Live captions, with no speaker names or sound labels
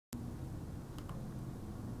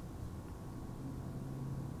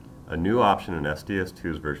A new option in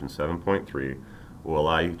SDS2's version 7.3 will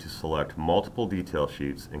allow you to select multiple detail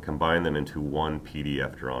sheets and combine them into one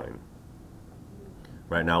PDF drawing.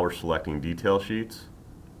 Right now we're selecting detail sheets.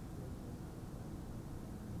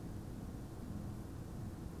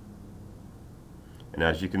 And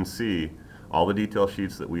as you can see, all the detail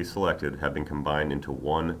sheets that we selected have been combined into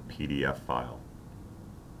one PDF file.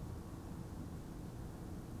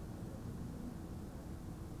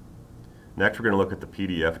 Next, we're going to look at the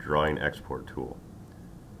PDF Drawing Export tool.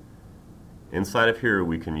 Inside of here,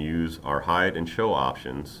 we can use our hide and show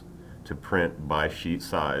options to print by sheet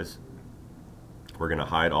size. We're going to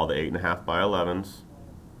hide all the 8.5 by 11s.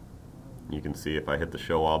 You can see if I hit the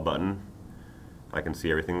Show All button, I can see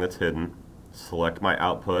everything that's hidden. Select my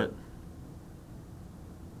output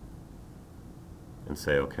and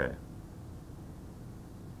say OK.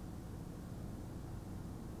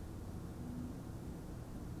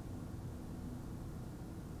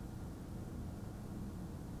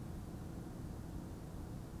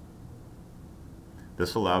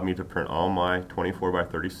 This allowed me to print all my 24 by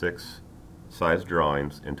 36 size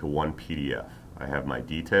drawings into one PDF. I have my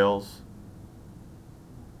details,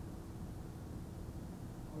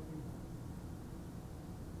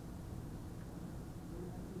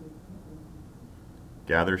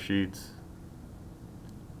 gather sheets,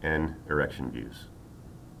 and erection views.